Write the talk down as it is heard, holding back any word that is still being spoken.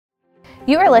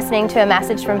You are listening to a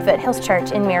message from Foothills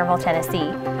Church in Maryville,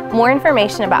 Tennessee. More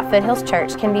information about Foothills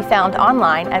Church can be found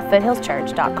online at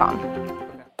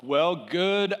foothillschurch.com. Well,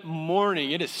 good morning.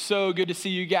 It is so good to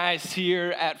see you guys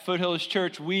here at Foothills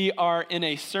Church. We are in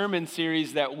a sermon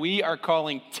series that we are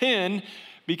calling 10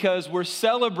 because we're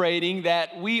celebrating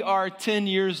that we are 10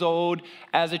 years old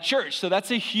as a church. So that's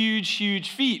a huge,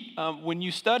 huge feat. When you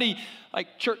study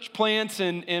like church plants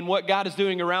and what God is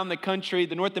doing around the country,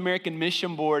 the North American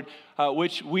Mission Board,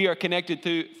 which we are connected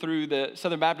to through the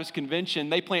Southern Baptist Convention,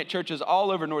 they plant churches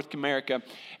all over North America.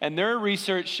 And their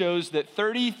research shows that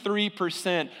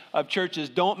 33% of churches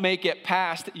don't make it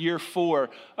past year 4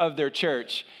 of their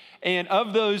church. And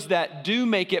of those that do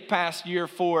make it past year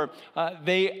 4,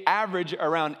 they average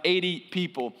around 80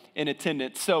 people in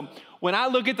attendance. So when I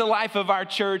look at the life of our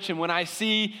church and when I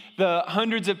see the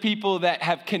hundreds of people that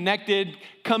have connected,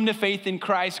 come to faith in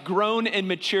Christ, grown in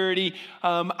maturity,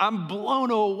 I'm blown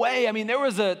away. I mean, there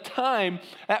was a time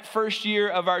that first year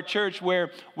of our church where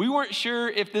we weren't sure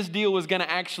if this deal was going to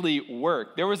actually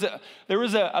work. There was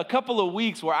a couple of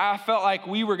weeks where I felt like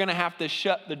we were going to have to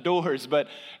shut the doors, but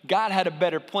God had a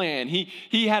better plan.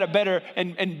 He had a better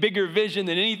and bigger vision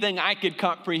than anything I could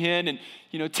comprehend. And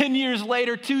 10 years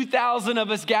later, 2,000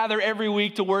 of us gather every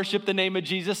week to worship the name of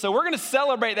Jesus. So we're going to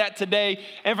celebrate that today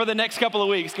and for the next couple of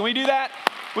weeks. Can we do that?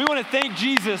 We want to thank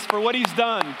Jesus for what he's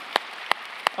done.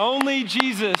 Only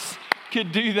Jesus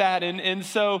could do that. And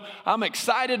so I'm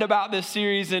excited about this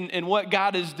series and what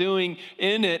God is doing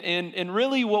in it. And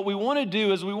really what we want to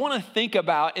do is we want to think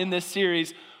about in this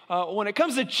series, when it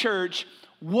comes to church,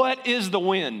 what is the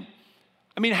win?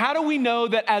 I mean, how do we know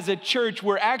that as a church,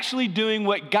 we're actually doing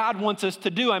what God wants us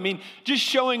to do? I mean, just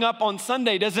showing up on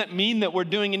Sunday doesn't mean that we're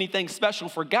doing anything special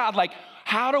for God. Like,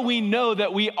 how do we know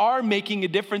that we are making a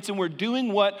difference and we're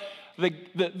doing what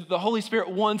the Holy Spirit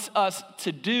wants us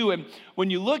to do? And when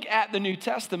you look at the New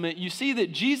Testament, you see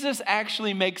that Jesus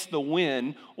actually makes the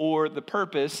win or the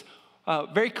purpose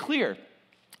very clear.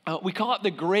 We call it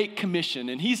the Great Commission,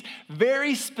 and he's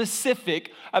very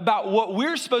specific about what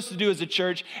we're supposed to do as a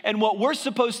church and what we're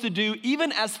supposed to do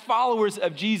even as followers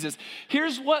of Jesus.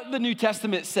 Here's what the New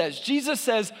Testament says. Jesus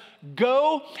says,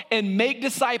 "Go and make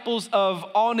disciples of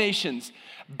all nations,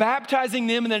 baptizing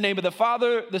them in the name of the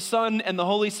Father, the Son, and the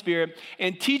Holy Spirit,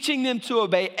 and teaching them to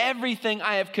obey everything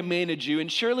I have commanded you.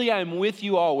 And surely I am with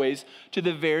you always to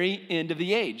the very end of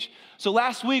the age." So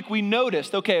last week we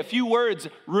noticed, a few words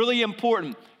really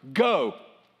important. Go.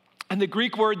 And the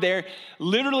Greek word there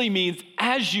literally means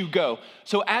as you go.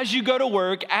 So as you go to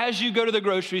work, as you go to the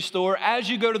grocery store, as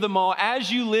you go to the mall,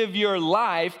 as you live your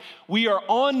life, we are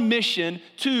on mission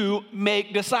to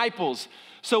make disciples.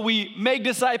 So we make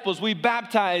disciples, we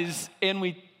baptize, and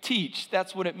we teach.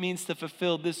 That's what it means to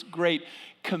fulfill this great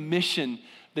commission,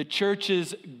 the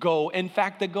church's goal. In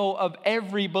fact, the goal of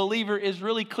every believer is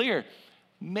really clear.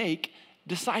 Make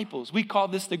disciples. We call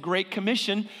this the Great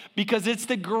Commission because it's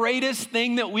the greatest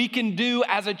thing that we can do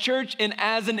as a church and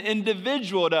as an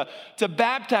individual, to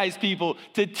baptize people,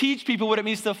 to teach people what it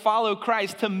means to follow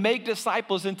Christ, to make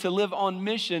disciples, and to live on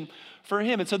mission for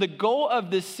him. And so the goal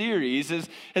of this series is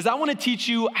I want to teach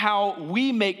you how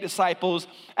we make disciples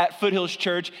at Foothills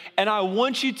Church, and I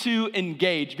want you to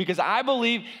engage because I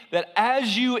believe that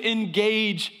as you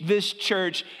engage this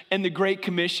church and the Great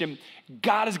Commission,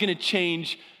 God is going to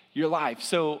change your life.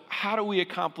 So how do we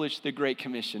accomplish the Great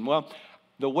Commission? Well,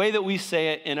 the way that we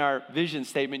say it in our vision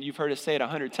statement, you've heard us say it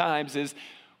 100 times, is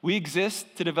we exist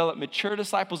to develop mature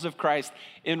disciples of Christ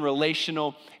in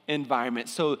relational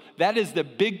environments. So that is the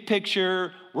big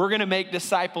picture. We're going to make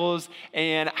disciples.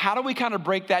 And how do we kind of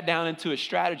break that down into a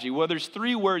strategy? Well, there's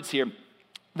 3 words here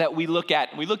that we look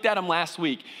at. We looked at them last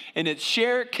week, and it's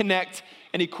share, connect,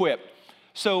 and equip.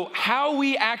 So how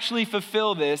we actually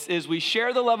fulfill this is we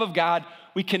share the love of God,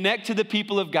 we connect to the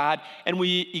people of God, and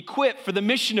we equip for the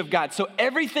mission of God. So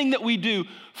everything that we do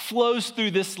flows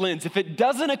through this lens. If it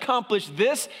doesn't accomplish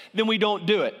this, then we don't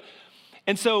do it.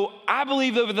 And so I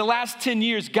believe over the last 10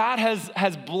 years, God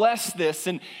has blessed this.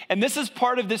 And this is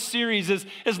part of this series is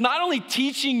not only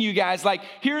teaching you guys, like,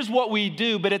 here's what we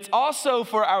do, but it's also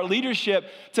for our leadership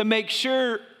to make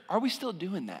sure, are we still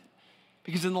doing that?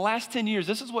 Because in the last 10 years,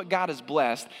 this is what God has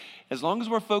blessed. As long as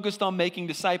we're focused on making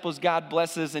disciples, God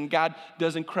blesses and God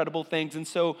does incredible things. And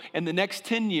so in the next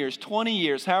 10 years, 20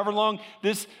 years, however long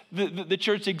the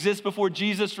church exists before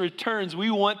Jesus returns,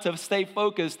 we want to stay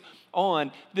focused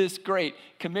on this great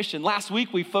commission. Last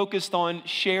week, we focused on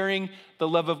sharing the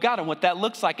love of God and what that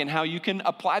looks like and how you can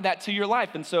apply that to your life.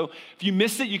 And so if you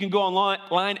missed it, you can go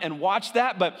online and watch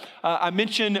that. But I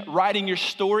mentioned writing your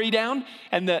story down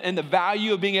and the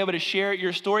value of being able to share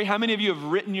your story. How many of you have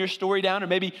written your story down? Or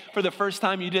maybe for the first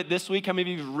time you did it this week, how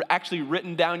many of you have actually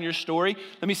written down your story?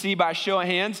 Let me see by a show of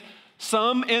hands.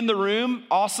 Some in the room,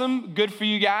 awesome, good for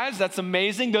you guys. That's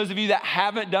amazing. Those of you that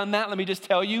haven't done that, let me just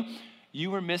tell you,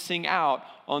 you are missing out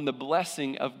on the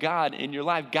blessing of God in your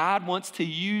life. God wants to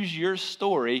use your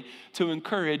story to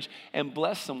encourage and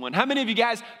bless someone. How many of you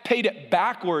guys paid it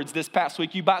backwards this past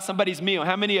week? You bought somebody's meal.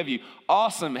 How many of you?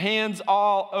 Awesome. Hands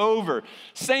all over.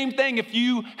 Same thing if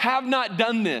you have not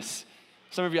done this.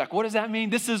 Some of you are like, what does that mean?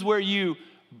 This is where you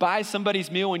buy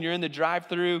somebody's meal when you're in the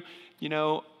drive-thru,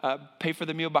 pay for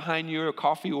the meal behind you or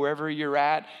coffee wherever you're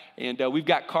at. And we've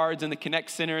got cards in the Connect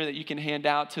Center that you can hand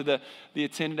out to the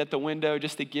attendant at the window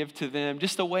just to give to them,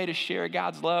 just a way to share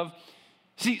God's love.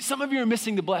 See, some of you are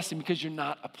missing the blessing because you're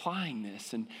not applying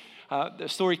this. And the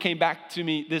story came back to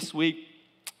me this week.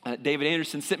 David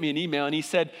Anderson sent me an email and he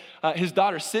said his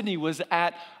daughter Sydney was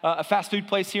at a fast food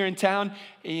place here in town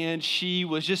and she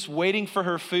was just waiting for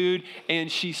her food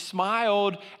and she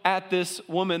smiled at this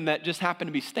woman that just happened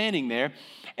to be standing there.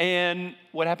 And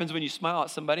what happens when you smile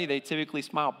at somebody? They typically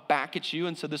smile back at you.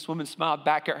 And so this woman smiled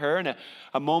back at her and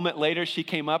a moment later she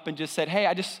came up and just said, hey,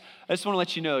 I just want to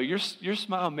let you know your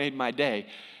smile made my day.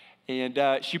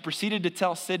 And she proceeded to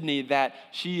tell Sydney that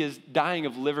she is dying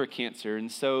of liver cancer.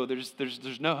 And so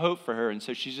there's no hope for her. And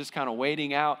so she's just kind of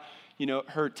waiting out,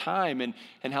 her time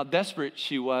and how desperate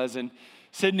she was. And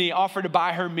Sydney offered to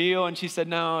buy her meal. And she said,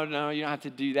 no, you don't have to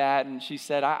do that. And she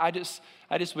said, I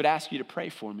just would ask you to pray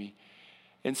for me.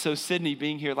 And so Sydney,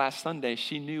 being here last Sunday,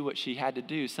 she knew what she had to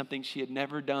do, something she had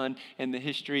never done in the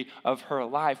history of her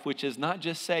life, which is not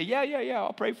just say, yeah,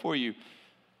 I'll pray for you.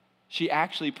 She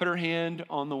actually put her hand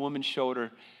on the woman's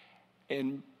shoulder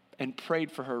and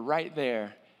prayed for her right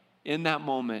there in that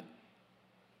moment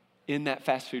in that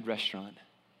fast food restaurant.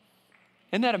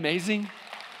 Isn't that amazing?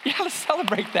 Yeah, let's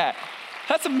celebrate that.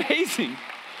 That's amazing.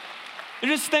 And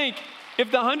just think,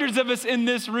 if the hundreds of us in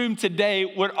this room today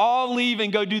would all leave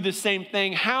and go do the same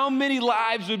thing, how many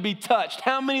lives would be touched?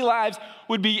 How many lives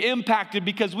would be impacted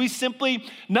because we simply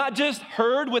not just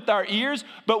heard with our ears,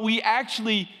 but we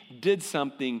actually did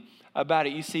something about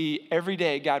it. You see, every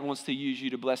day God wants to use you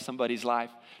to bless somebody's life.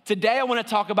 Today I want to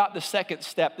talk about the second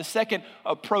step, the second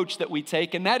approach that we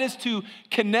take, and that is to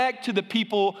connect to the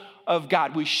people of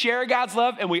God. We share God's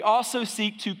love and we also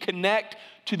seek to connect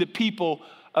to the people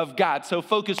of God. So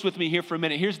focus with me here for a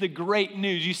minute. Here's the great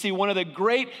news. You see, one of the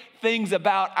great things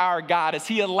about our God is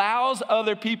He allows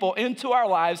other people into our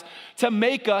lives to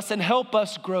make us and help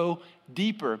us grow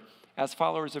deeper as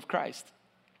followers of Christ.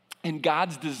 In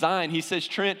God's design, He says,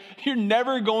 Trent, you're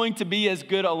never going to be as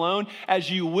good alone as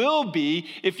you will be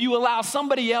if you allow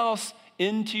somebody else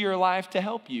into your life to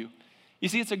help you. You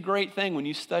see, it's a great thing when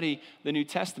you study the New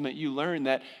Testament, you learn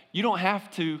that you don't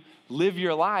have to live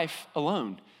your life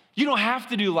alone. You don't have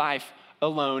to do life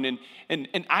alone.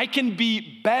 And I can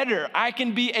be better. I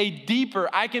can be a deeper.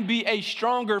 I can be a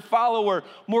stronger follower,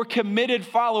 more committed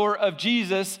follower of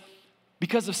Jesus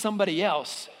because of somebody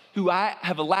else who I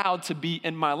have allowed to be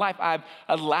in my life. I've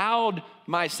allowed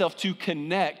myself to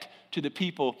connect to the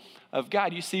people of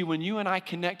God. You see, when you and I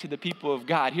connect to the people of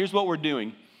God, here's what we're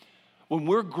doing. When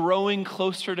we're growing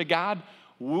closer to God,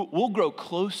 we'll grow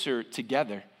closer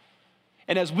together.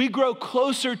 And as we grow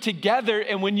closer together,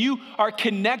 and when you are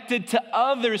connected to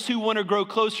others who want to grow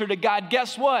closer to God,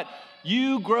 guess what?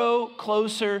 You grow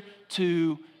closer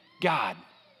to God.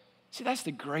 See, that's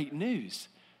the great news,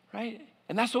 right?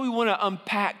 And that's what we want to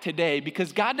unpack today,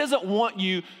 because God doesn't want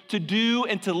you to do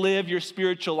and to live your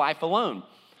spiritual life alone.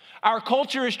 Our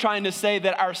culture is trying to say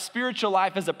that our spiritual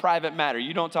life is a private matter.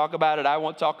 You don't talk about it. I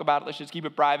won't talk about it. Let's just keep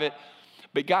it private.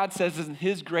 But God says in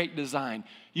His great design,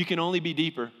 you can only be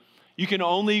deeper. You can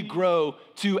only grow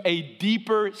to a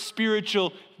deeper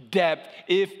spiritual depth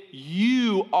if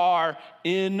you are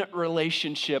in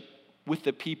relationship with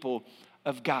the people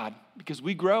of God, because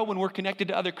we grow when we're connected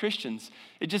to other Christians.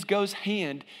 It just goes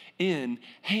hand in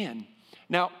hand.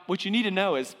 Now, what you need to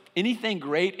know is anything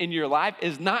great in your life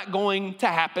is not going to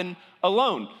happen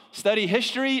alone. Study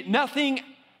history, nothing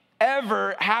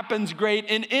ever happens great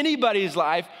in anybody's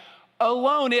life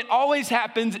alone. It always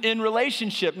happens in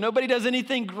relationship. Nobody does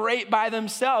anything great by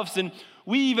themselves. And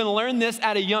we even learn this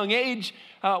at a young age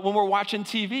when we're watching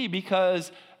TV,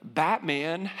 because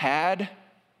Batman had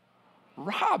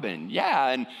Robin,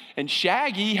 yeah, and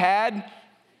Shaggy had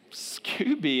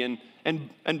Scooby,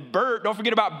 and Bert, don't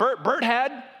forget about Bert. Bert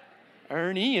had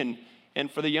Ernie, And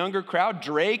for the younger crowd,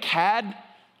 Drake had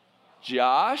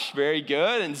Josh, very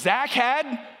good. And Zach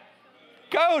had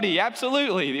Cody,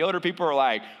 absolutely. The older people are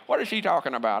like, what is she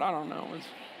talking about? I don't know.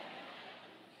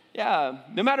 Yeah,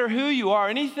 no matter who you are,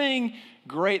 anything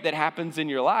great that happens in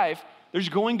your life, there's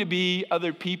going to be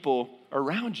other people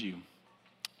around you.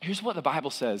 Here's what the Bible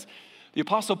says. The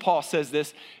Apostle Paul says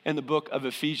this in the book of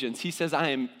Ephesians. He says, I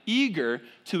am eager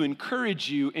to encourage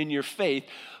you in your faith,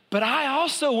 but I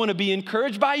also want to be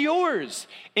encouraged by yours.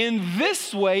 In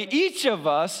this way, each of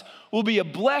us will be a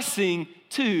blessing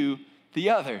to the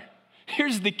other.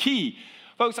 Here's the key.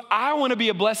 Folks, I want to be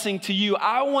a blessing to you.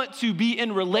 I want to be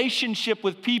in relationship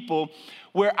with people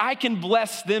where I can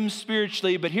bless them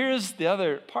spiritually, but here's the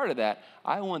other part of that.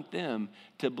 I want them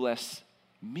to bless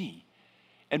me.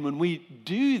 And when we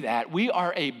do that, we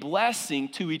are a blessing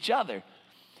to each other.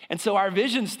 And so our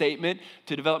vision statement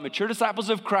to develop mature disciples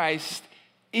of Christ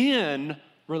in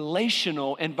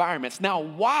relational environments. Now,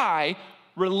 why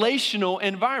relational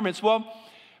environments? Well,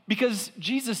 because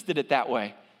Jesus did it that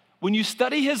way. When you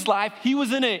study his life, he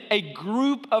was in a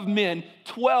group of men,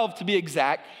 12 to be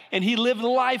exact, and he lived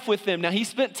life with them. Now, he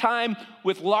spent time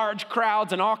with large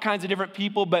crowds and all kinds of different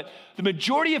people, but the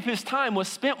majority of his time was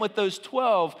spent with those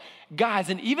 12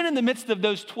 guys. And even in the midst of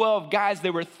those 12 guys,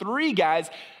 there were 3 guys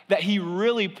that he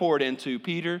really poured into,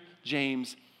 Peter,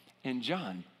 James, and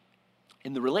John.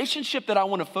 And the relationship that I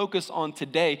want to focus on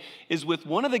today is with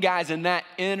one of the guys in that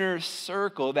inner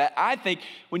circle that I think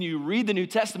when you read the New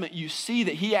Testament, you see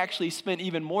that he actually spent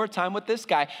even more time with this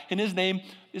guy, and his name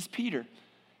is Peter.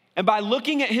 And by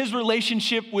looking at his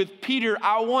relationship with Peter,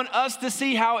 I want us to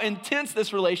see how intense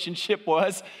this relationship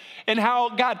was and how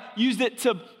God used it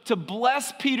to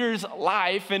bless Peter's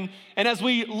life. And as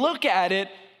we look at it,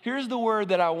 here's the word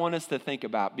that I want us to think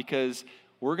about, because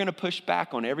we're going to push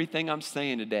back on everything I'm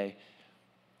saying today.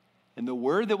 And the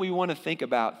word that we want to think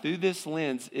about through this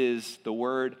lens is the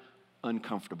word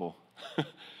uncomfortable.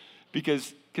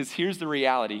 because here's the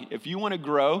reality. If you want to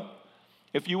grow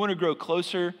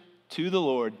closer to the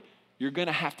Lord, you're going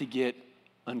to have to get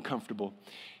uncomfortable.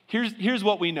 Here's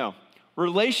what we know.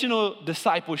 Relational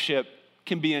discipleship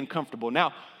can be uncomfortable.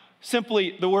 Now,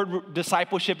 simply, the word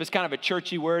discipleship is kind of a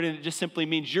churchy word, and it just simply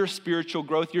means your spiritual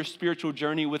growth, your spiritual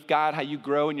journey with God, how you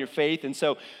grow in your faith. And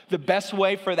so the best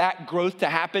way for that growth to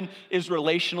happen is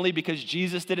relationally, because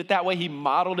Jesus did it that way. He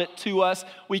modeled it to us.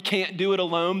 We can't do it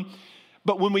alone.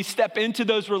 But when we step into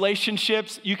those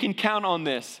relationships, you can count on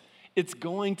this. It's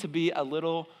going to be a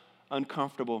little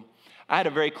uncomfortable. I had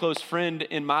a very close friend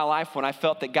in my life when I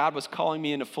felt that God was calling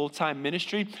me into full-time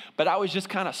ministry, but I was just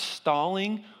kind of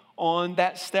stalling on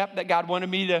that step that God wanted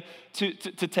me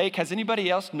to take. Has anybody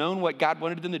else known what God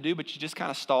wanted them to do, but you just kind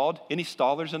of stalled? Any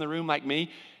stallers in the room like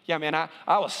me? Yeah, man, I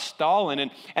was stalling.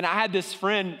 And I had this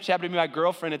friend, she happened to be my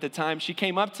girlfriend at the time. She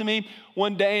came up to me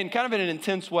one day and kind of in an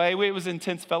intense way. It was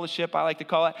intense fellowship, I like to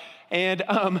call it.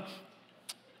 And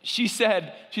she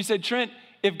said, Trent,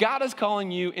 if God is calling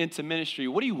you into ministry,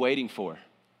 what are you waiting for?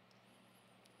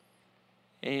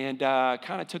 And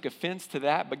kind of took offense to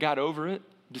that, but got over it.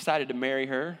 Decided to marry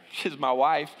her. She's my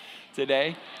wife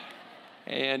today.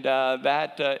 And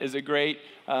that is a great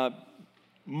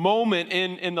moment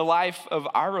in the life of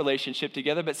our relationship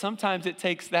together. But sometimes it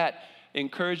takes that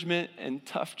encouragement and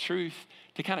tough truth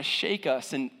to kind of shake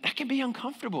us. And that can be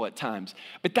uncomfortable at times.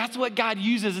 But that's what God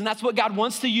uses, and that's what God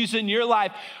wants to use in your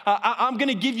life. I'm going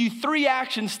to give you 3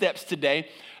 action steps today.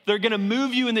 They're going to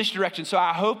move you in this direction. So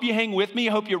I hope you hang with me.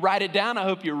 I hope you write it down. I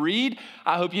hope you read.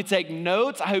 I hope you take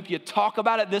notes. I hope you talk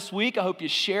about it this week. I hope you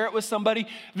share it with somebody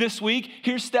this week.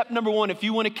 Here's step number 1 if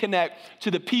you want to connect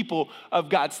to the people of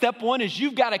God. Step 1 is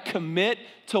you've got to commit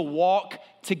to walk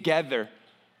together.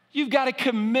 You've got to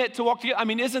commit to walk together. I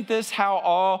mean, isn't this how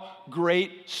all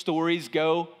great stories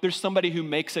go? There's somebody who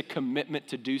makes a commitment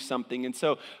to do something. And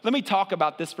so let me talk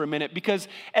about this for a minute, because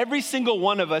every single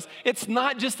one of us, it's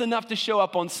not just enough to show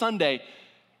up on Sunday.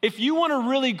 If you want to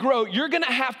really grow, you're going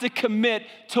to have to commit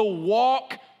to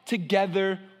walk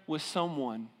together with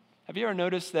someone. Have you ever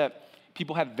noticed that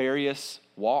people have various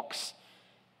walks?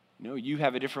 You know, you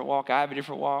have a different walk, I have a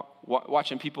different walk.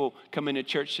 Watching people come into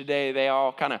church today, they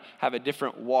all kind of have a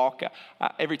different walk.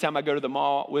 Every time I go to the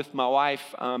mall with my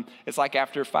wife, it's like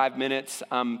after 5 minutes,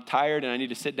 I'm tired and I need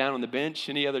to sit down on the bench.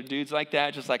 Any other dudes like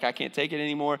that? Just like I can't take it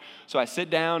anymore. So I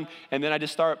sit down and then I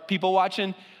just start people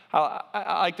watching.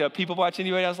 I like to people watch.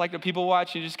 Anybody else like to people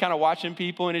watch? You're just kind of watching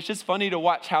people, and it's just funny to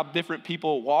watch how different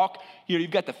people walk. You've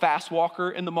got the fast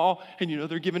walker in the mall, and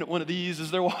they're giving it one of these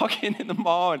as they're walking in the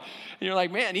mall, and you're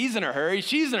like, man, he's in a hurry,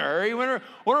 she's in a hurry. Wonder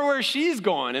where she's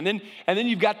going. And then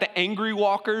you've got the angry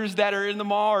walkers that are in the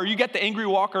mall, or you got the angry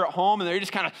walker at home, and they're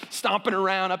just kind of stomping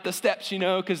around up the steps,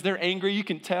 because they're angry. You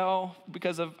can tell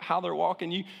because of how they're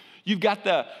walking. You've got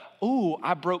the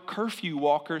I broke curfew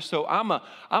walker, so I'm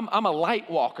a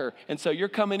light walker. And so you're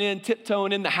coming in,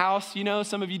 tiptoeing in the house.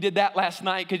 Some of you did that last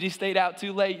night because you stayed out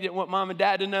too late. You didn't want mom and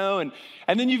dad to know. And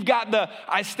then you've got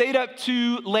I stayed up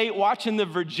too late watching the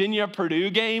Virginia-Purdue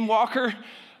game walker.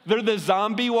 They're the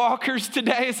zombie walkers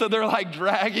today, so they're like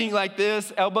dragging like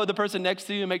this, elbow the person next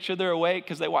to you and make sure they're awake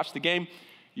because they watched the game.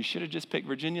 You should have just picked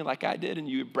Virginia like I did, and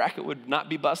your bracket would not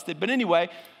be busted. But anyway,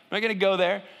 I'm not going to go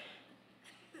there.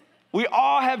 We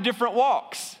all have different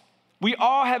walks. We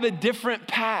all have a different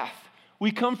path.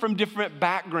 We come from different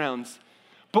backgrounds.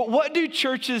 But what do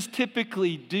churches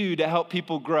typically do to help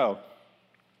people grow?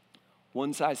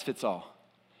 One size fits all.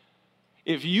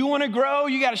 If you want to grow,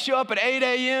 you got to show up at 8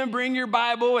 a.m., bring your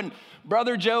Bible, and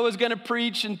Brother Joe is going to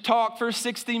preach and talk for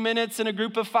 60 minutes in a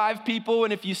group of 5 people.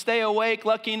 And if you stay awake,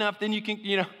 lucky enough, then you can,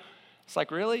 it's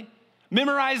like, really?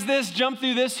 Memorize this, jump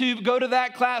through this hoop, go to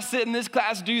that class, sit in this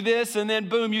class, do this, and then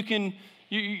boom,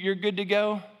 you're good to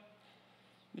go.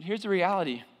 But here's the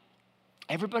reality.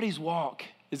 Everybody's walk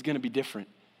is going to be different.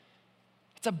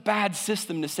 It's a bad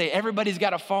system to say everybody's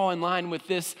got to fall in line with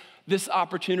this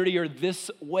opportunity or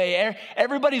this way.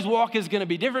 Everybody's walk is going to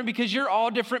be different because you're all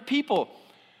different people.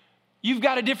 You've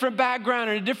got a different background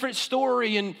and a different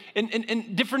story and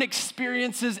different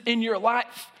experiences in your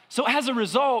life. So as a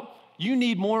result, you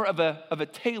need more of a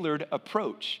tailored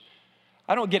approach.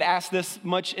 I don't get asked this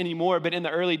much anymore, but in the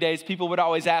early days, people would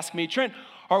always ask me, Trent,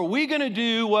 are we going to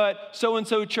do what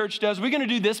so-and-so church does? Are we going to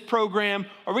do this program?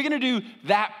 Are we going to do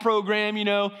that program?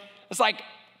 It's like,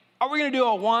 are we going to do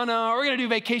Awana? Are we going to do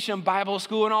Vacation Bible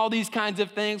School and all these kinds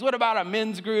of things? What about a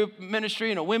men's group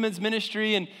ministry and a women's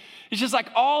ministry? And it's just like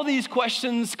all these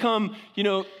questions come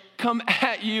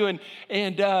at you.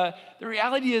 And the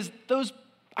reality is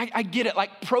I get it.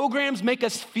 Like programs make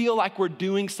us feel like we're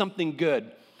doing something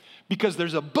good because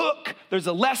there's a book, there's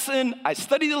a lesson, I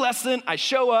study the lesson, I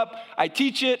show up, I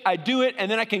teach it, I do it, and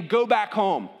then I can go back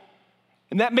home.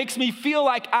 And that makes me feel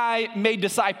like I made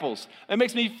disciples. It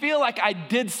makes me feel like I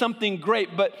did something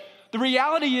great. But the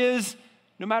reality is,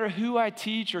 no matter who I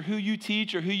teach or who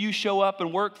you show up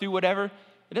and work through whatever,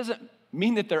 it doesn't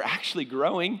mean that they're actually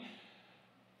growing.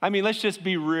 I mean, let's just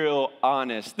be real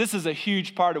honest. This is a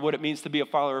huge part of what it means to be a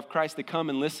follower of Christ, to come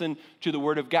and listen to the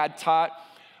Word of God taught.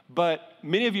 But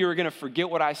many of you are going to forget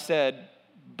what I said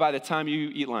by the time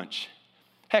you eat lunch.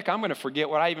 Heck, I'm going to forget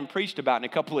what I even preached about in a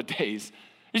couple of days.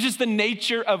 It's just the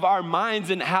nature of our minds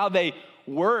and how they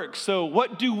work. So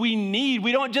what do we need?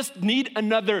 We don't just need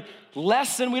another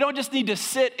lesson. We don't just need to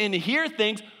sit and hear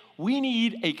things. We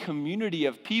need a community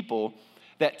of people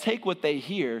that take what they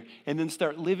hear and then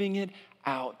start living it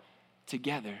out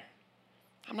together.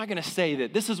 I'm not going to say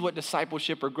that this is what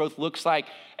discipleship or growth looks like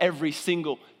every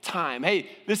single time. Hey,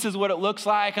 this is what it looks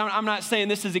like. I'm not saying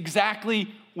this is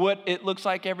exactly what it looks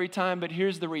like every time, but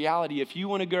here's the reality. If you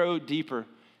want to grow deeper,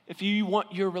 if you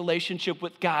want your relationship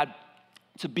with God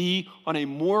to be on a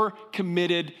more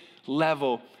committed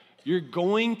level, you're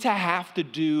going to have to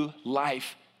do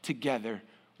life together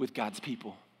with God's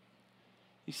people.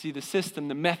 You see, the system,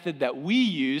 the method that we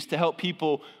use to help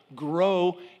people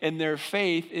grow in their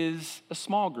faith is a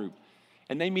small group.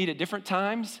 And they meet at different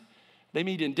times. They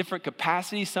meet in different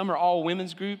capacities. Some are all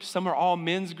women's groups. Some are all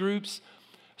men's groups.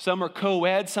 Some are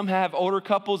co-ed. Some have older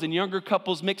couples and younger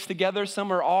couples mixed together.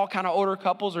 Some are all kind of older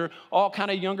couples or all kind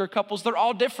of younger couples. They're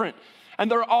all different. And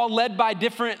they're all led by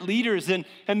different leaders. And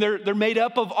they're made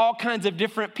up of all kinds of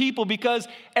different people because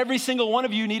every single one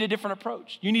of you need a different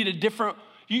approach. You need a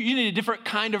different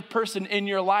kind of person in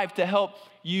your life to help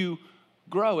you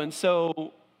grow. And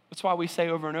so that's why we say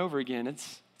over and over again,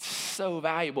 it's so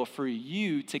valuable for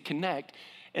you to connect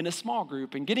in a small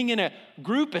group. And getting in a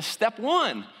group is step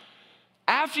one.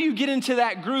 After you get into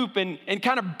that group and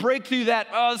kind of break through that,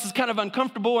 this is kind of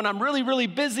uncomfortable and I'm really, really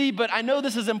busy, but I know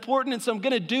this is important and so I'm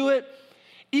going to do it.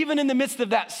 Even in the midst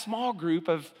of that small group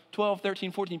of 12,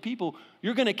 13, 14 people,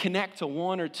 you're going to connect to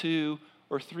 1 or 2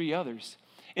 or 3 others.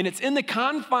 And it's in the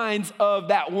confines of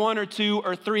that 1 or 2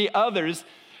 or 3 others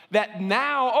that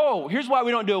now, here's why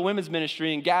we don't do a women's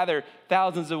ministry and gather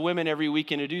thousands of women every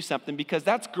weekend to do something, because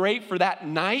that's great for that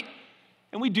night.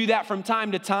 And we do that from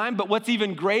time to time. But what's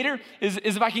even greater is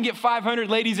if I can get 500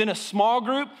 ladies in a small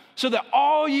group so that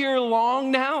all year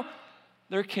long now,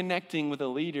 they're connecting with a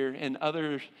leader and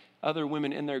others other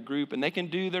women in their group, and they can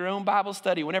do their own Bible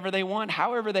study whenever they want,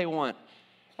 however they want.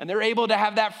 And they're able to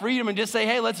have that freedom and just say,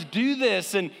 hey, let's do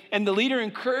this. And the leader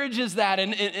encourages that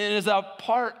and is a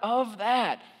part of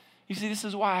that. You see, this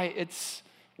is why it's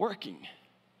working.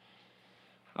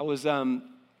 I was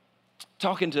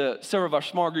talking to several of our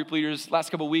small group leaders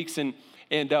last couple of weeks, and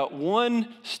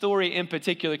one story in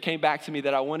particular came back to me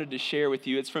that I wanted to share with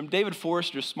you. It's from David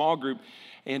Forrester's small group,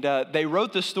 and they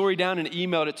wrote the story down and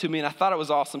emailed it to me, and I thought it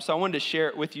was awesome, so I wanted to share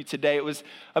it with you today. It was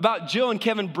about Jill and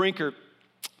Kevin Brinker,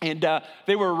 and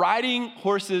they were riding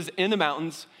horses in the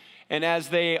mountains, and as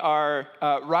they are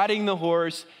riding the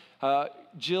horse,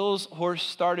 Jill's horse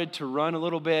started to run a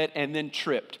little bit and then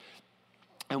tripped.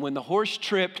 And when the horse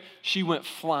tripped, she went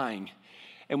flying.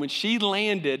 And when she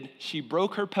landed, she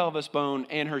broke her pelvis bone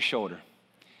and her shoulder.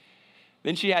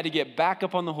 Then she had to get back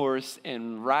up on the horse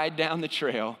and ride down the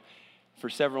trail for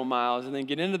several miles and then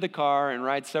get into the car and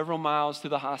ride several miles to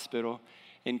the hospital.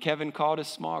 And Kevin called his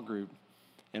small group.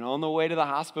 And on the way to the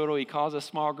hospital, he calls a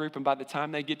small group. And by the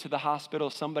time they get to the hospital,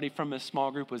 somebody from his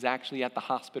small group was actually at the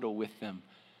hospital with them.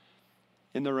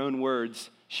 In their own words,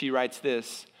 she writes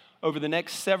this: over the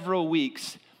next several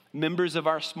weeks, members of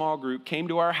our small group came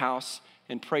to our house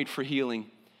and prayed for healing.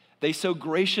 They so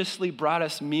graciously brought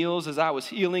us meals as I was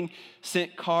healing,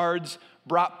 sent cards,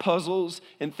 brought puzzles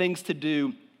and things to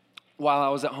do while I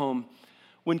was at home.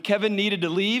 When Kevin needed to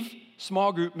leave,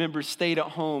 small group members stayed at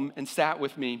home and sat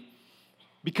with me.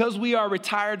 Because we are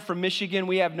retired from Michigan,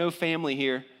 we have no family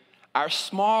here. Our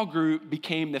small group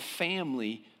became the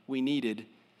family we needed.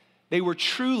 They were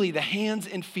truly the hands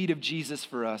and feet of Jesus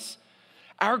for us.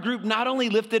 Our group not only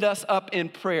lifted us up in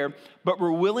prayer, but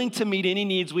were willing to meet any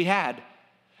needs we had.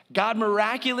 God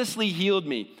miraculously healed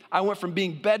me. I went from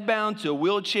being bedbound to a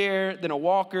wheelchair, then a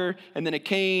walker, and then a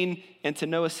cane, and to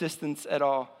no assistance at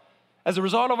all. As a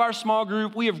result of our small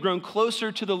group, we have grown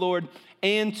closer to the Lord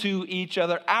and to each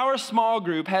other. Our small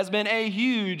group has been a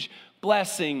huge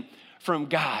blessing from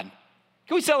God.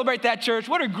 Can we celebrate that, church?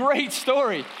 What a great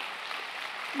story.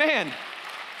 Man.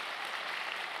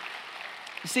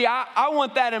 See, I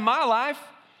want that in my life.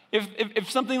 If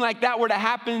something like that were to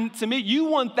happen to me, you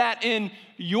want that in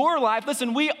your life.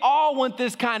 Listen, we all want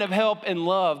this kind of help and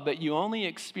love, but you only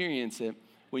experience it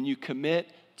when you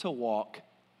commit to walk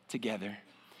together.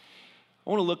 I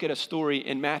want to look at a story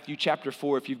in Matthew chapter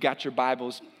 4, if you've got your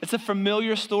Bibles. It's a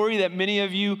familiar story that many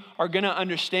of you are going to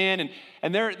understand,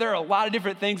 and there are a lot of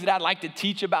different things that I'd like to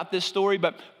teach about this story,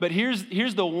 but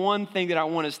here's the one thing that I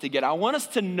want us to get. I want us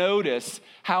to notice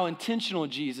how intentional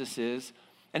Jesus is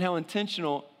and how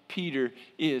intentional Peter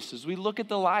is. So as we look at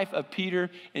the life of Peter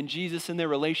and Jesus and their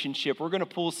relationship, we're going to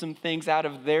pull some things out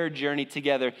of their journey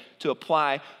together to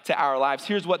apply to our lives.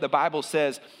 Here's what the Bible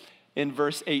says in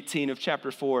verse 18 of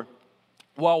chapter 4.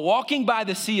 While walking by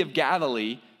the Sea of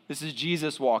Galilee, this is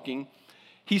Jesus walking,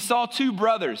 he saw two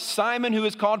brothers, Simon, who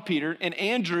is called Peter, and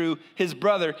Andrew, his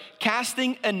brother,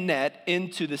 casting a net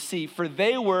into the sea, for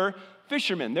they were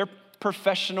fishermen. They're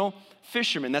professional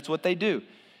fishermen. That's what they do.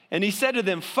 And he said to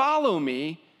them, "Follow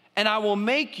me, and I will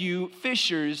make you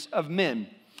fishers of men."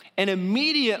 And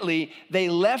immediately they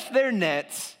left their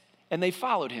nets and they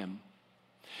followed him.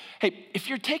 Hey, if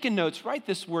you're taking notes, write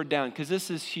this word down because this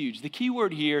is huge. The key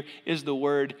word here is the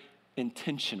word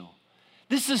intentional.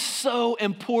 This is so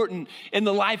important in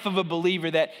the life of a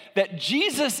believer that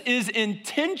Jesus is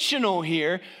intentional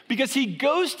here because he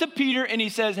goes to Peter and he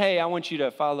says, "Hey, I want you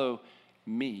to follow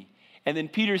me." And then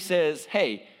Peter says,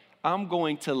 "Hey, I'm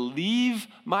going to leave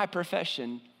my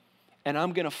profession and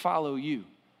I'm going to follow you."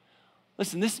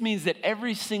 Listen, this means that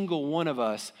every single one of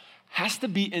us has to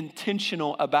be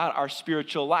intentional about our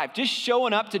spiritual life. Just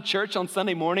showing up to church on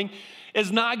Sunday morning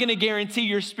is not going to guarantee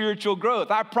your spiritual growth.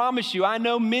 I promise you, I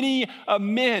know many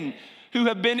men who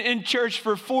have been in church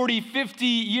for 40, 50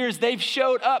 years. They've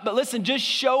showed up, but listen, just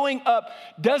showing up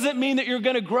doesn't mean that you're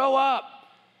going to grow up.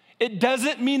 It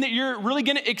doesn't mean that you're really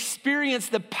going to experience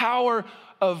the power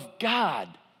of God.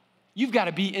 You've got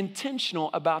to be intentional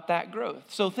about that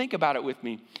growth. So think about it with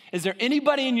me. Is there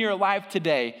anybody in your life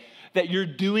today that you're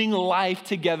doing life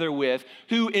together with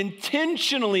who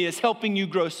intentionally is helping you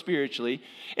grow spiritually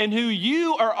and who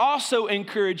you are also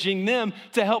encouraging them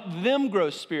to help them grow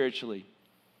spiritually?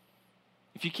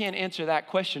 If you can't answer that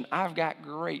question, I've got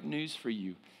great news for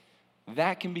you.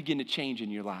 That can begin to change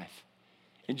in your life.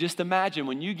 And just imagine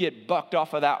when you get bucked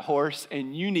off of that horse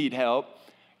and you need help,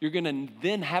 you're going to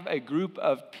then have a group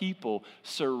of people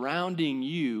surrounding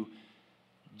you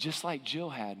just like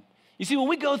Jill had. You see, when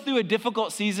we go through a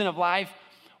difficult season of life,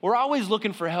 we're always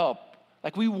looking for help.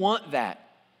 Like we want that.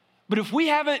 But if we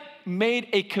haven't made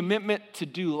a commitment to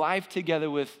do life together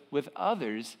with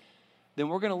others, then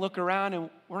we're going to look around and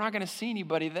we're not going to see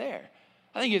anybody there.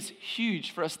 I think it's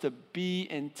huge for us to be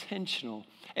intentional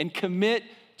and commit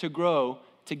to grow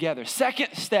together.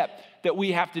 Second step that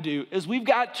we have to do is we've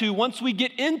got to, once we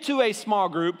get into a small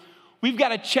group, we've got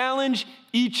to challenge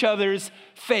each other's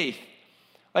faith.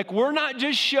 Like, we're not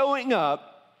just showing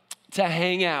up to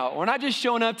hang out. We're not just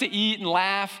showing up to eat and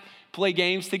laugh, play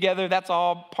games together. That's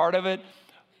all part of it.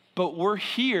 But we're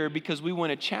here because we want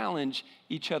to challenge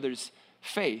each other's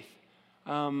faith.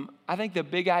 I think the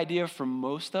big idea for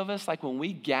most of us, like when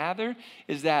we gather,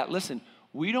 is that, listen,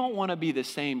 we don't want to be the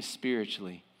same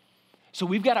spiritually. So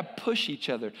we've got to push each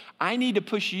other. I need to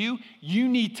push you. You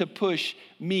need to push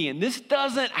me. And this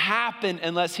doesn't happen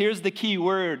unless, here's the key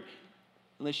word,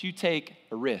 unless you take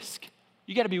a risk.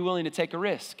 You got to be willing to take a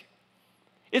risk.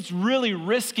 It's really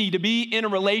risky to be in a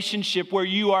relationship where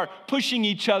you are pushing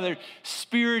each other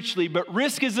spiritually, but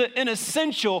risk is an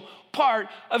essential part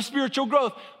of spiritual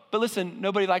growth. But listen,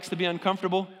 nobody likes to be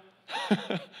uncomfortable.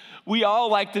 We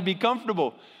all like to be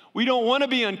comfortable. We don't want to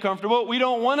be uncomfortable. We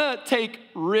don't want to take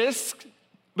risks.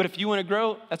 But if you want to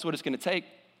grow, that's what it's going to take.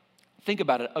 Think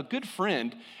about it. A good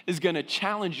friend is going to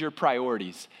challenge your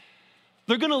priorities.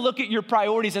 They're going to look at your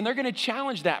priorities and they're going to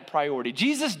challenge that priority.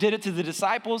 Jesus did it to the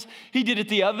disciples. He did it to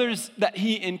the others that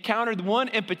he encountered. One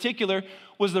in particular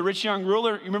was the rich young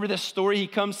ruler. You remember this story? He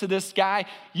comes to this guy,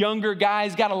 younger guy.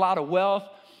 He's got a lot of wealth.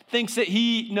 Thinks that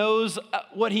he knows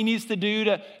what he needs to do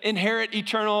to inherit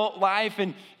eternal life.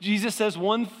 And Jesus says,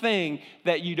 one thing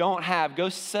that you don't have, go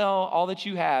sell all that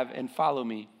you have and follow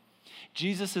me.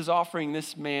 Jesus is offering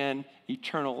this man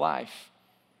eternal life.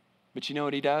 But you know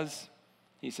what he does?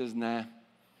 He says, nah,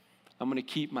 I'm going to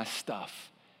keep my stuff.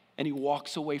 And he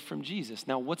walks away from Jesus.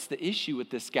 Now, what's the issue with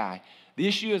this guy? The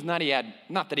issue is not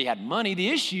that he had money. The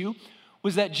issue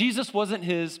was that Jesus wasn't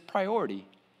his priority.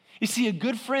 You see, a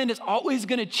good friend is always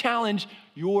going to challenge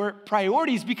your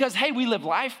priorities because, hey, we live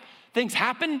life, things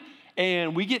happen,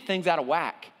 and we get things out of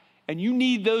whack. And you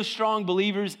need those strong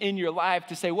believers in your life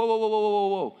to say,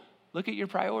 whoa, look at your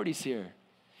priorities here.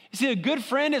 You see, a good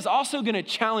friend is also going to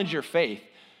challenge your faith.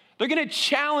 They're going to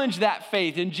challenge that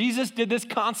faith, and Jesus did this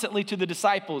constantly to the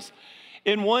disciples.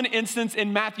 In one instance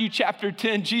in Matthew chapter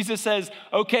 10, Jesus says,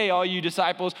 okay, all you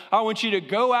disciples, I want you to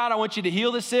go out, I want you to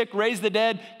heal the sick, raise the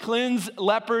dead, cleanse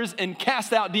lepers, and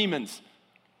cast out demons.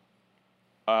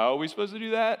 Are we supposed to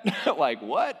do that? Like,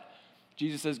 what?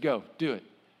 Jesus says, go, do it.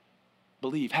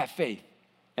 Believe, have faith.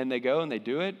 And they go and they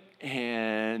do it,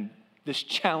 and this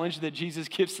challenge that Jesus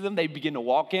gives to them, they begin to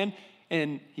walk in,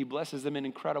 and he blesses them in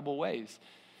incredible ways.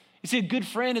 You see, a good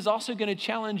friend is also going to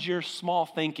challenge your small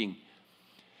thinking.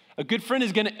 A good friend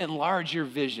is going to enlarge your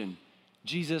vision.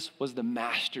 Jesus was the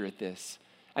master at this.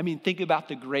 I mean, think about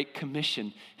the Great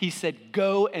Commission. He said,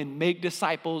 go and make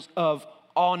disciples of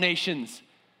all nations.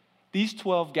 These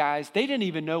 12 guys, they didn't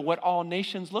even know what all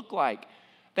nations look like.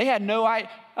 They had no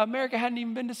idea. America hadn't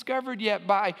even been discovered yet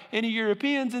by any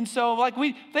Europeans. And so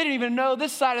they didn't even know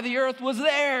this side of the earth was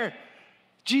there.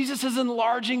 Jesus is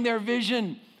enlarging their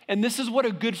vision. And this is what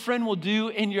a good friend will do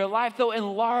in your life. They'll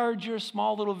enlarge your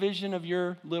small little vision of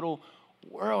your little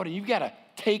world. And you've got to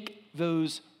take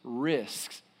those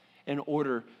risks in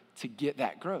order to get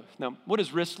that growth. Now, what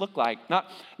does risk look like? Not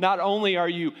only are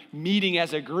you meeting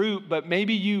as a group, but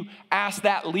maybe you ask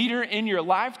that leader in your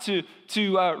life to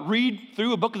read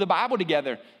through a book of the Bible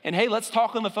together. And hey, let's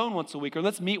talk on the phone once a week, or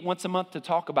let's meet once a month to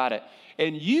talk about it.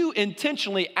 And you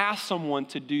intentionally ask someone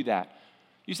to do that.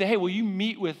 You say, hey, will you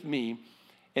meet with me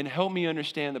and help me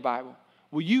understand the Bible?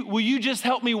 Will you just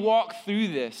help me walk through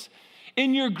this?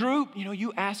 In your group,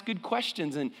 you ask good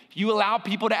questions, and you allow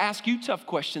people to ask you tough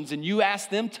questions, and you ask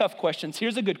them tough questions.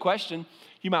 Here's a good question.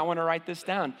 You might want to write this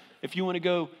down. If you want to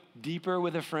go deeper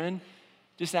with a friend,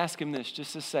 just ask him this,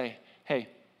 just to say, hey,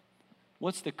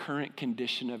 what's the current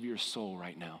condition of your soul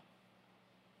right now?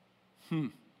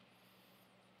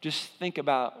 Just think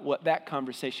about what that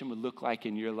conversation would look like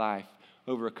in your life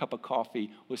over a cup of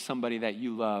coffee with somebody that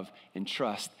you love and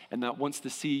trust and that wants to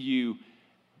see you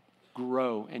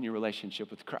grow in your relationship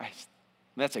with Christ.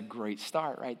 That's a great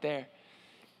start right there.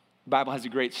 The Bible has a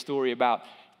great story about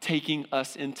taking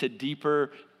us into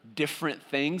deeper, different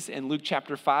things. In Luke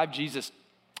chapter 5, Jesus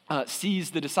sees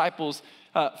the disciples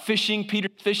fishing.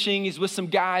 Peter's fishing. He's with some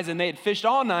guys, and they had fished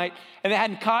all night, and they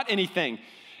hadn't caught anything.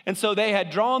 And so they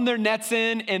had drawn their nets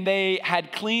in and they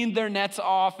had cleaned their nets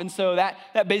off. And so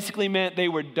that basically meant they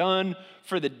were done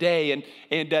for the day.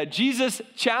 And Jesus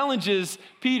challenges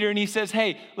Peter and he says,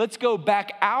 hey, let's go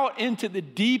back out into the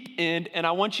deep end and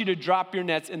I want you to drop your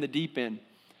nets in the deep end.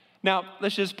 Now,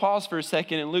 let's just pause for a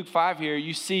second. In Luke 5 here,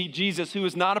 you see Jesus, who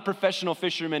is not a professional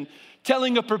fisherman,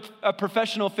 telling a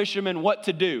professional fisherman what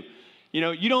to do.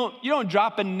 You don't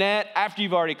drop a net after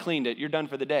you've already cleaned it. You're done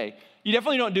for the day. You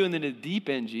definitely don't do it in the deep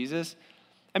end, Jesus.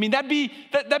 I mean, that'd be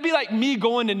like me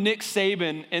going to Nick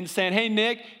Saban and saying, hey,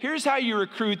 Nick, here's how you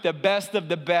recruit the best of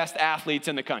the best athletes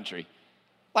in the country.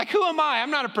 Like, who am I?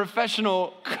 I'm not a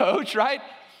professional coach, right?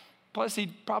 Plus, he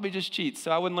probably just cheats,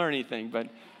 so I wouldn't learn anything, but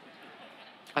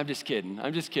I'm just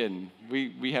kidding.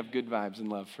 We have good vibes and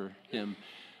love for him.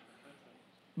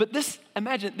 But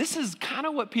imagine, this is kind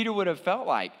of what Peter would have felt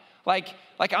like. Like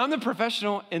I'm the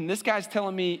professional, and this guy's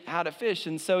telling me how to fish,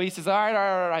 and so he says, all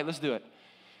right, let's do it.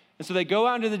 And so they go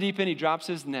out into the deep end, he drops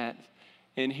his net,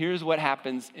 and here's what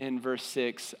happens in verse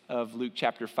 6 of Luke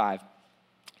chapter 5.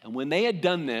 And when they had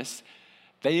done this,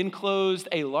 they enclosed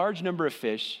a large number of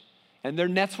fish, and their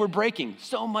nets were breaking.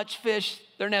 So much fish,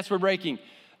 their nets were breaking.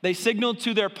 They signaled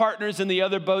to their partners in the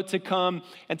other boat to come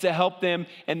and to help them,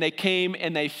 and they came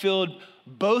and they filled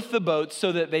both the boats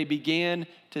so that they began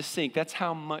to sink. That's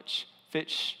how much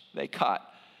fish they caught.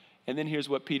 And then here's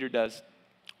what Peter does.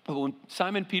 When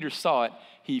Simon Peter saw it,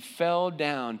 he fell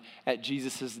down at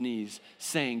Jesus' knees,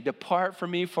 saying, depart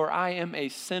from me, for I am a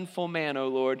sinful man, O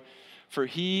Lord. For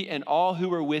he and all who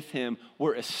were with him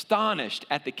were astonished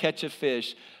at the catch of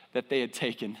fish that they had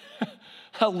taken.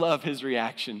 I love his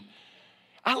reaction.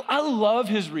 I love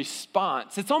his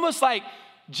response. It's almost like,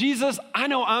 Jesus, I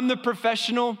know I'm the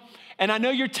professional, and I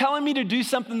know you're telling me to do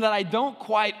something that I don't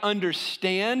quite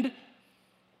understand,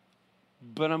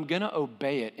 but I'm going to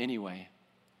obey it anyway.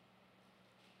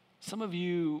 Some of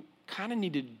you kind of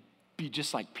need to be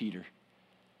just like Peter.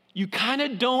 You kind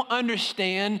of don't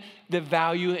understand the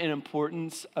value and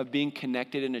importance of being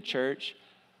connected in a church,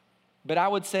 but I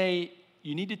would say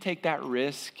you need to take that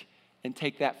risk and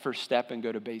take that first step and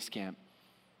go to base camp.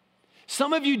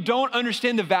 Some of you don't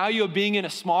understand the value of being in a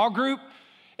small group.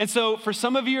 And so for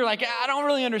some of you, you're like, I don't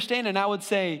really understand. And I would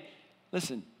say,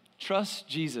 listen, trust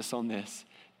Jesus on this.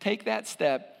 Take that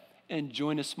step and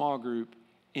join a small group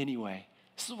anyway.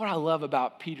 This is what I love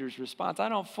about Peter's response. I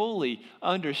don't fully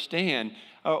understand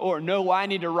or know why I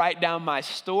need to write down my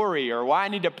story or why I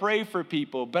need to pray for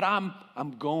people, but I'm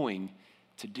going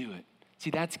to do it. See,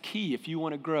 that's key. If you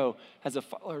want to grow as a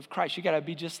follower of Christ, you got to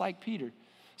be just like Peter.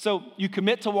 So you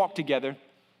commit to walk together,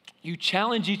 you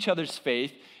challenge each other's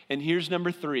faith, and here's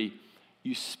number 3.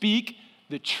 You speak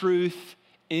the truth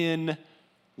in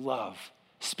love.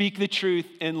 Speak the truth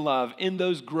in love in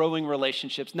those growing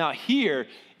relationships. Now here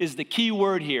is the key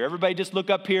word here. Everybody just look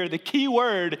up here. The key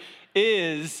word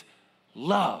is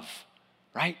love,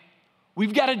 right?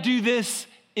 We've got to do this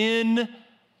in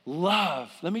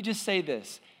love. Let me just say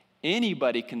this.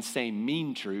 Anybody can say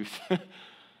mean truth.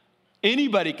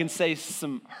 Anybody can say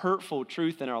some hurtful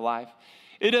truth in our life.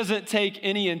 It doesn't take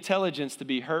any intelligence to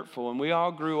be hurtful. And we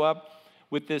all grew up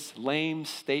with this lame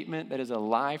statement that is a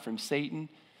lie from Satan.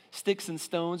 Sticks and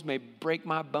stones may break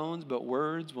my bones, but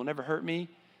words will never hurt me.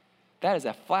 That is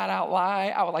a flat out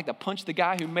lie. I would like to punch the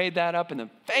guy who made that up in the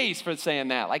face for saying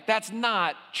that. Like, that's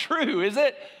not true, is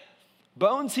it?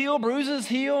 Bones heal, bruises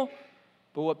heal.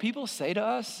 But what people say to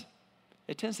us,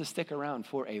 it tends to stick around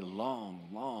for a long,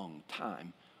 long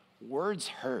time. Words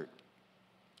hurt.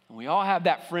 And we all have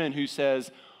that friend who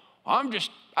says, I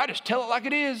just tell it like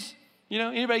it is.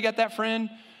 Anybody got that friend?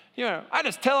 I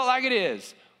just tell it like it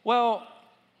is. Well,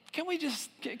 can we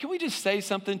just say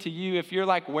something to you? If you're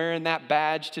like wearing that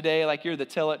badge today, like you're the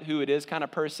tell it who it is kind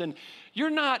of person,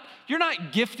 you're not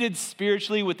gifted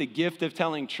spiritually with the gift of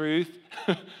telling truth.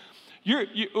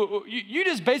 You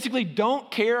just basically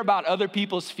don't care about other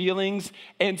people's feelings,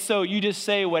 and so you just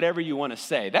say whatever you want to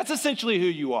say. That's essentially who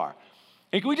you are.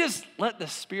 And can we just let the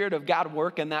Spirit of God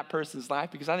work in that person's life?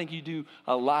 Because I think you do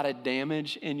a lot of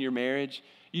damage in your marriage.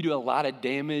 You do a lot of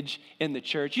damage in the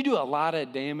church. You do a lot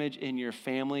of damage in your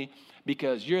family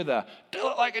because you're the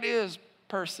tell it like it is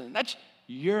person. That's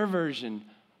your version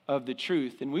of the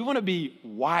truth. And we want to be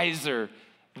wiser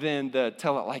than the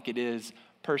tell it like it is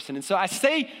person. And so I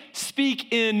say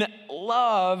speak in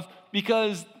love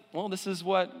because, well, this is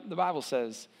what the Bible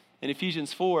says. In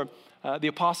Ephesians 4, the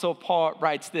Apostle Paul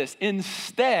writes this: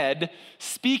 instead,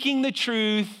 speaking the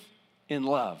truth in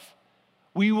love,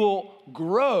 we will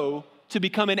grow to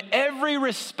become in every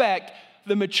respect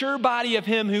the mature body of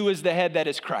him who is the head, that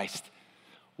is Christ.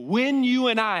 When you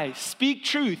and I speak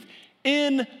truth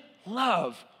in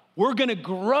love, we're going to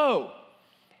grow.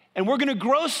 And we're going to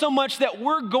grow so much that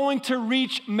we're going to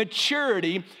reach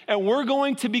maturity and we're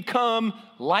going to become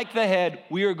like the head.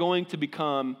 We are going to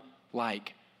become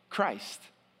like Christ.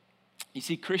 You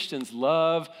see, Christians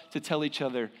love to tell each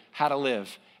other how to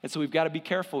live. And so we've got to be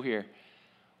careful here.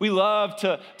 We love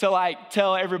to like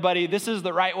tell everybody this is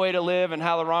the right way to live and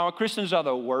how the wrong. Christians are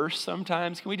the worst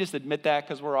sometimes. Can we just admit that?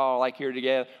 Because we're all like here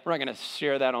together. We're not going to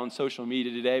share that on social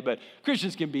media today, but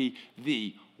Christians can be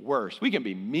the worst. We can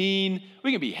be mean.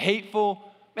 We can be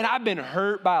hateful. Man, I've been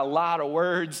hurt by a lot of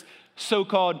words,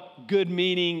 so-called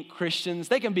good-meaning Christians.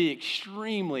 They can be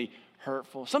extremely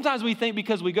hurtful. Sometimes we think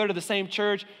because we go to the same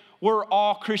church, we're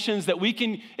all Christians, that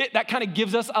that kind of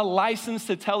gives us a license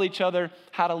to tell each other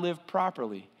how to live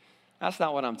properly. That's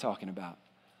not what I'm talking about.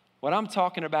 What I'm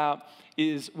talking about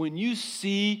is when you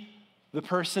see the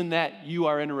person that you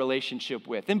are in a relationship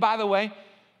with. And by the way,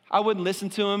 I wouldn't listen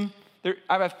to them.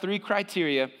 I have 3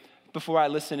 criteria before I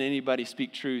listen to anybody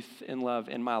speak truth and love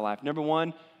in my life. Number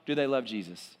 1, do they love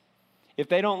Jesus? If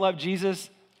they don't love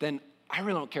Jesus, then I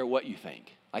really don't care what you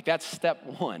think. Like, that's step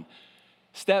 1.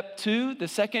 Step 2, the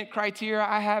second criteria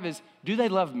I have is, do they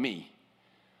love me?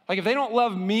 Like, if they don't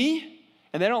love me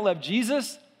and they don't love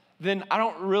Jesus, then I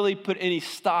don't really put any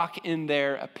stock in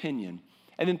their opinion.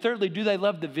 And then thirdly, do they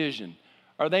love the vision?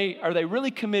 Are they really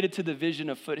committed to the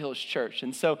vision of Foothills Church?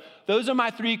 And so those are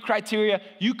my 3 criteria.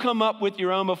 You come up with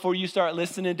your own before you start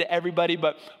listening to everybody.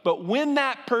 But when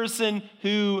that person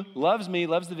who loves me,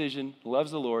 loves the vision,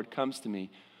 loves the Lord, comes to me,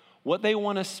 what they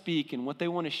want to speak and what they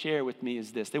want to share with me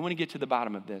is this. They want to get to the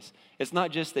bottom of this. It's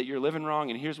not just that you're living wrong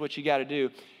and here's what you got to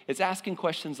do. It's asking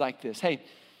questions like this. Hey,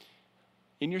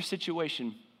 in your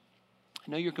situation, I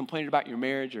know you're complaining about your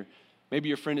marriage, or maybe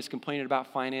your friend is complaining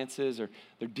about finances, or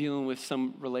they're dealing with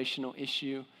some relational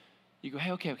issue. You go,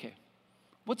 hey, okay.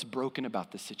 What's broken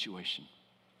about this situation?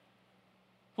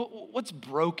 What's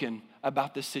broken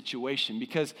about this situation?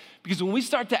 Because when we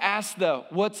start to ask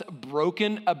what's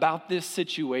broken about this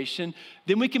situation,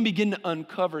 then we can begin to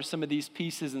uncover some of these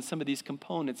pieces and some of these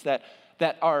components that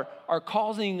are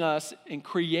causing us and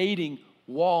creating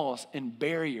walls and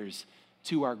barriers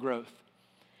to our growth.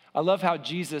 I love how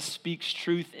Jesus speaks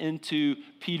truth into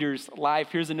Peter's life.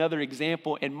 Here's another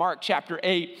example in Mark chapter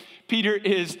 8.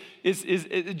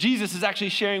 Jesus is actually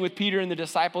sharing with Peter and the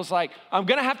disciples, like, I'm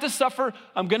going to have to suffer.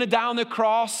 I'm going to die on the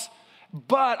cross,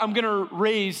 but I'm going to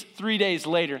raise 3 days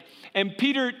later. And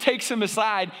Peter takes him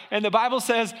aside, and the Bible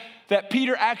says that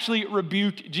Peter actually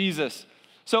rebuked Jesus.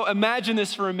 So imagine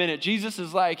this for a minute. Jesus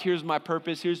is like, here's my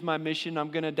purpose. Here's my mission.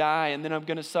 I'm going to die, and then I'm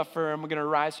going to suffer. I'm going to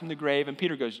rise from the grave. And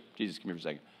Peter goes, Jesus, come here for a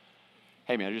second.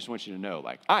 Hey, man, I just want you to know,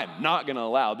 like, I am not going to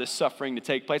allow this suffering to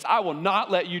take place. I will not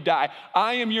let you die.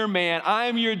 I am your man. I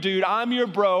am your dude. I'm your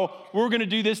bro. We're going to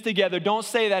do this together. Don't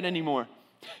say that anymore.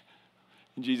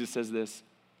 And Jesus says this,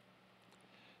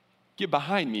 get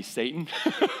behind me, Satan.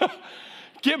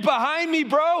 Get behind me,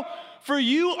 bro. For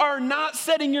you are not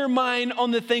setting your mind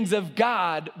on the things of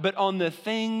God, but on the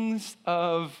things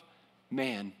of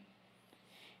man.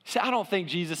 See, I don't think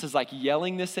Jesus is like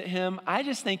yelling this at him. I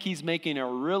just think he's making a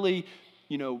really,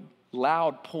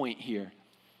 loud point here.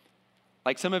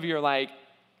 Like some of you are like,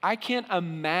 I can't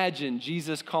imagine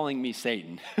Jesus calling me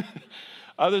Satan.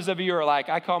 Others of you are like,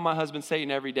 I call my husband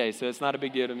Satan every day, so it's not a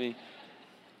big deal to me.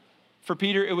 For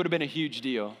Peter, it would have been a huge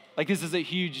deal. Like, this is a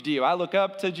huge deal. I look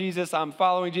up to Jesus. I'm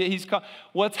following Jesus.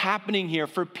 What's happening here?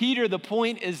 For Peter, the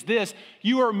point is this.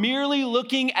 You are merely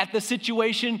looking at the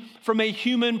situation from a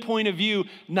human point of view,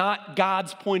 not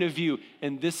God's point of view.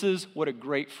 And this is what a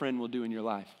great friend will do in your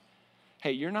life.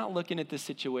 Hey, you're not looking at this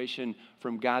situation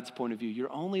from God's point of view.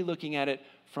 You're only looking at it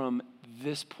from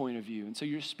this point of view. And so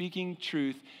you're speaking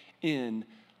truth in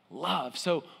love.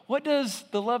 So what does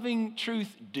the loving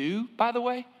truth do, by the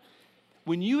way?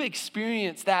 When you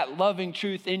experience that loving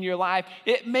truth in your life,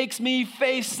 it makes me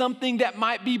face something that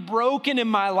might be broken in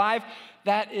my life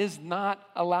that is not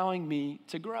allowing me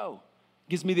to grow.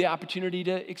 It gives me the opportunity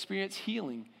to experience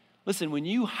healing. Listen, when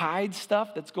you hide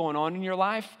stuff that's going on in your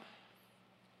life,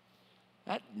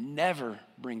 that never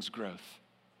brings growth.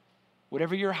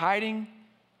 Whatever you're hiding,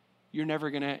 you're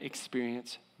never going to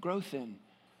experience growth in.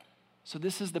 So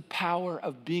this is the power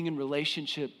of being in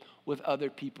relationship with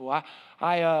other people.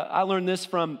 I learned this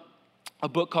from a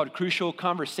book called Crucial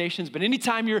Conversations. But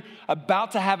anytime you're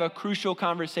about to have a crucial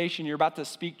conversation, you're about to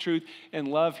speak truth and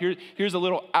love, here's a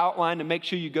little outline to make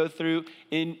sure you go through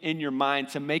in your mind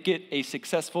to make it a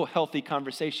successful, healthy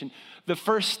conversation. The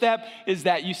first step is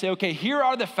that you say, okay, here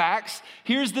are the facts.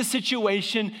 Here's the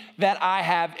situation that I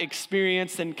have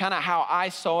experienced and kind of how I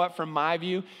saw it from my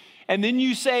view. And then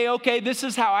you say, okay, this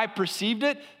is how I perceived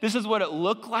it. This is what it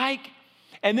looked like.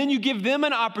 And then you give them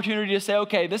an opportunity to say,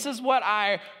 okay, this is what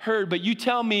I heard, but you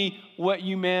tell me what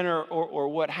you meant or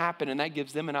what happened. And that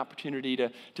gives them an opportunity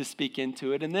to speak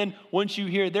into it. And then once you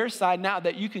hear their side, now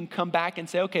that you can come back and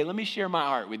say, okay, let me share my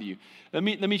heart with you. Let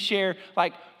me share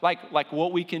like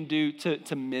what we can do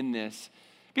to mend this.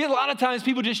 Because a lot of times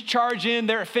people just charge in,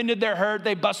 they're offended, they're hurt,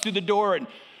 they bust through the door and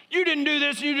you didn't do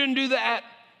this, you didn't do that.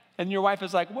 And your wife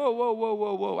is like, whoa, whoa, whoa,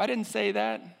 whoa, whoa, I didn't say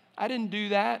that. I didn't do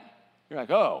that. You're like,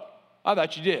 oh, I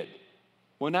thought you did.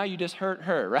 Well, now you just hurt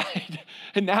her, right?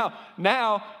 And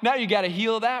now you got to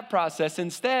heal that process.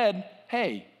 Instead,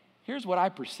 hey, here's what I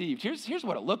perceived. Here's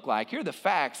what it looked like. Here are the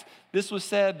facts. This was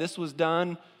said, this was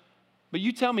done. But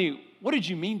you tell me, what did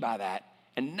you mean by that?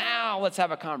 And now let's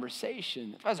have a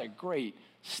conversation. That's a great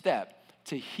step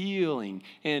to healing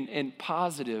and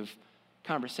positive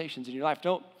conversations in your life.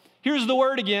 Here's the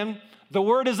word again. The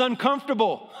word is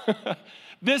uncomfortable.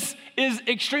 This is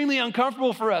extremely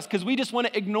uncomfortable for us because we just want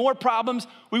to ignore problems.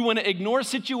 We want to ignore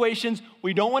situations.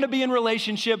 We don't want to be in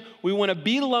relationship. We want to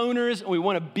be loners, and we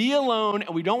want to be alone,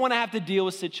 and we don't want to have to deal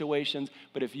with situations.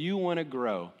 But if you want to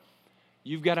grow,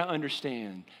 you've got to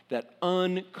understand that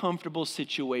uncomfortable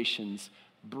situations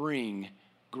bring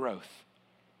growth.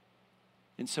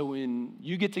 And so when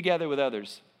you get together with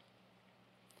others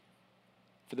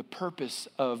for the purpose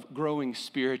of growing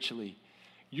spiritually,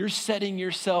 you're setting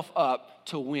yourself up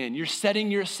to win. You're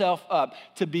setting yourself up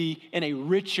to be in a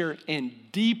richer and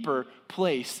deeper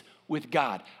place with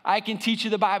God. I can teach you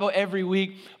the Bible every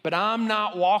week, but I'm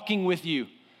not walking with you.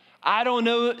 I don't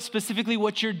know specifically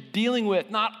what you're dealing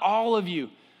with, not all of you.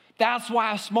 That's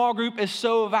why a small group is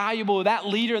so valuable. That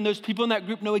leader and those people in that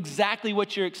group know exactly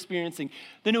what you're experiencing.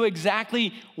 They know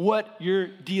exactly what you're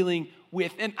dealing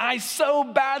with. And I so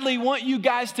badly want you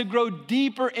guys to grow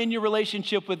deeper in your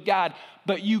relationship with God,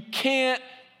 but you can't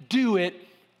do it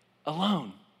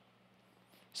alone.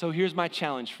 So here's my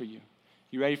challenge for you.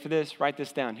 You ready for this? Write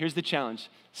this down. Here's the challenge.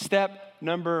 Step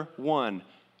number 1,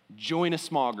 join a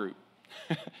small group.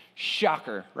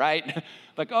 Shocker, right?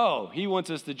 Like, oh, he wants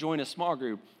us to join a small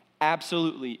group.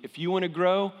 Absolutely. If you want to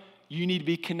grow, you need to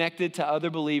be connected to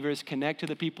other believers, connect to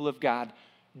the people of God.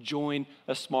 Join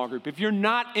a small group. If you're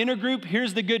not in a group,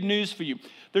 here's the good news for you.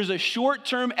 There's a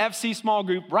short-term FC small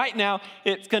group right now.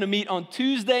 It's going to meet on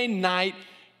Tuesday night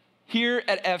here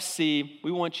at FC.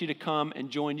 We want you to come and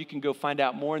join. You can go find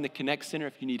out more in the Connect Center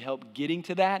if you need help getting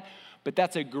to that. But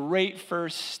that's a great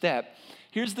first step.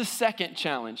 Here's the second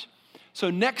challenge. So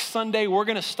next Sunday, we're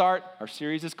going to start, our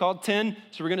series is called 10,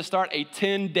 so we're going to start a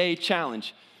 10-day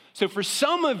challenge. So for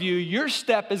some of you, your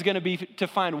step is going to be to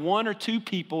find 1 or 2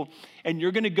 people, and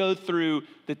you're going to go through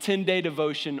the 10-day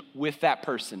devotion with that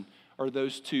person or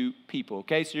those 2 people,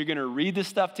 okay? So you're going to read this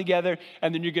stuff together,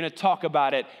 and then you're going to talk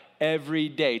about it every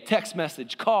day. Text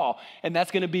message, call, and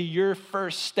that's going to be your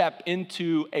first step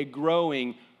into a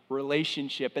growing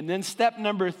relationship. And then step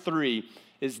number 3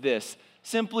 is this.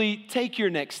 Simply take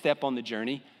your next step on the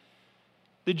journey.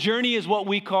 The journey is what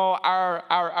we call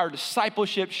our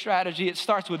discipleship strategy. It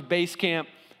starts with base camp.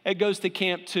 It goes to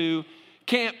camp 2,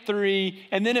 camp 3,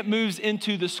 and then it moves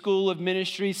into the school of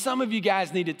ministry. Some of you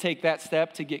guys need to take that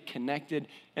step to get connected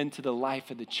into the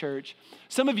life of the church.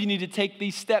 Some of you need to take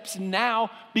these steps now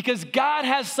because God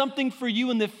has something for you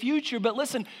in the future. But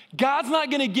listen, God's not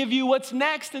going to give you what's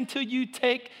next until you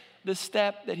take the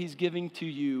step that he's giving to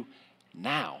you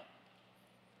now.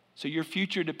 So your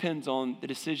future depends on the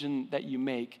decision that you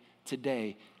make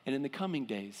today and in the coming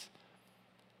days.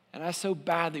 And I so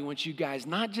badly want you guys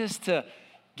not just to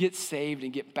get saved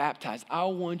and get baptized. I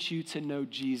want you to know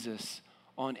Jesus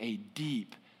on a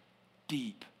deep,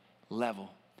 deep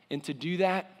level. And to do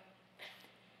that,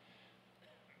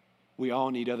 we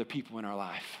all need other people in our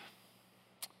life.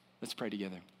 Let's pray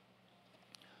together.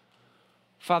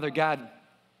 Father God,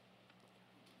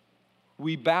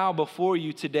 we bow before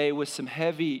you today with some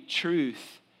heavy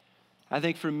truth. I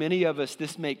think for many of us,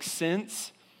 this makes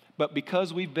sense, but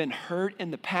because we've been hurt in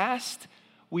the past,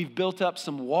 we've built up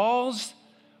some walls,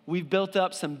 we've built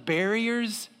up some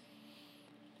barriers.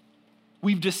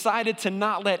 We've decided to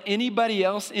not let anybody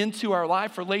else into our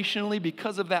life relationally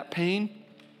because of that pain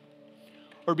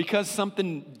or because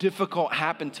something difficult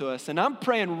happened to us. And I'm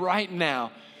praying right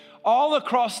now, all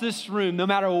across this room, no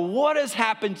matter what has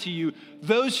happened to you,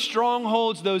 those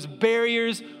strongholds, those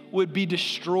barriers would be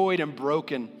destroyed and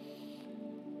broken.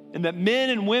 And that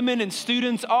men and women and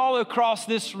students all across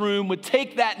this room would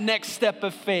take that next step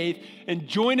of faith and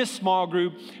join a small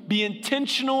group, be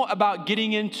intentional about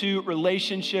getting into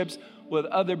relationships with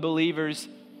other believers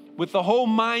with the whole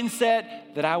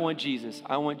mindset that I want Jesus,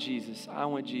 I want Jesus, I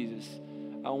want Jesus.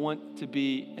 I want to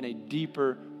be in a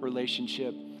deeper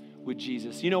relationship with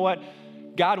Jesus. You know what?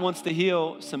 God wants to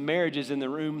heal some marriages in the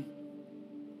room.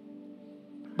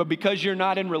 But because you're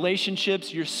not in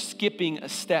relationships, you're skipping a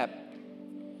step.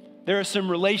 There are some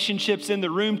relationships in the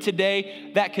room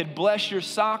today that could bless your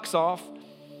socks off.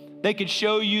 They could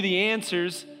show you the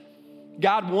answers.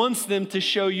 God wants them to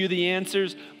show you the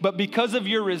answers, but because of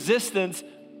your resistance,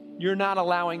 you're not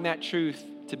allowing that truth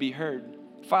to be heard.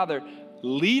 Father,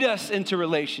 lead us into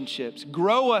relationships,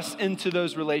 grow us into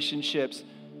those relationships,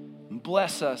 and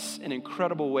bless us in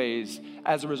incredible ways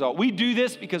as a result. We do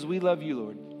this because we love you,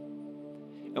 Lord.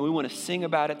 And we want to sing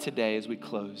about it today as we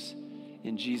close.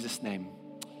 In Jesus' name,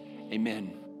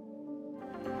 amen.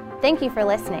 Thank you for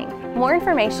listening. More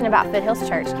information about Foothills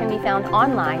Church can be found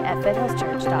online at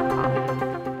foothillschurch.com.